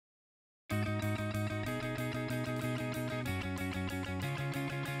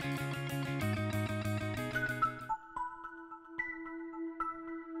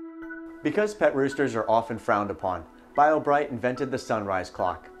Because pet roosters are often frowned upon, BioBrite invented the sunrise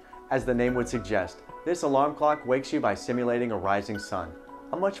clock. As the name would suggest, this alarm clock wakes you by simulating a rising sun,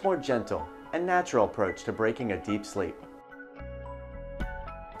 a much more gentle and natural approach to breaking a deep sleep.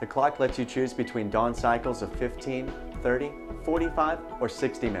 The clock lets you choose between dawn cycles of 15, 30, 45, or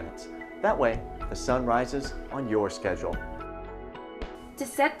 60 minutes. That way, the sun rises on your schedule. To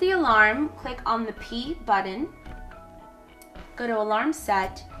set the alarm, click on the P button, go to Alarm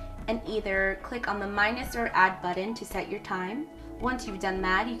Set, and either click on the minus or add button to set your time. Once you've done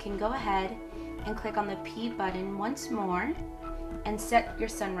that, you can go ahead and click on the P button once more and set your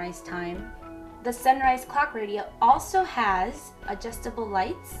sunrise time. The sunrise clock radio also has adjustable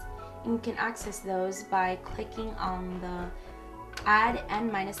lights, and you can access those by clicking on the add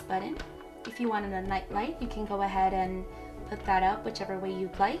and minus button. If you wanted a night light, you can go ahead and put that up whichever way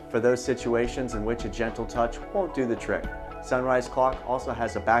you'd like. For those situations in which a gentle touch won't do the trick, Sunrise Clock also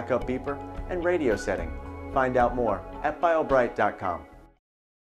has a backup beeper and radio setting. Find out more at BioBrite.com.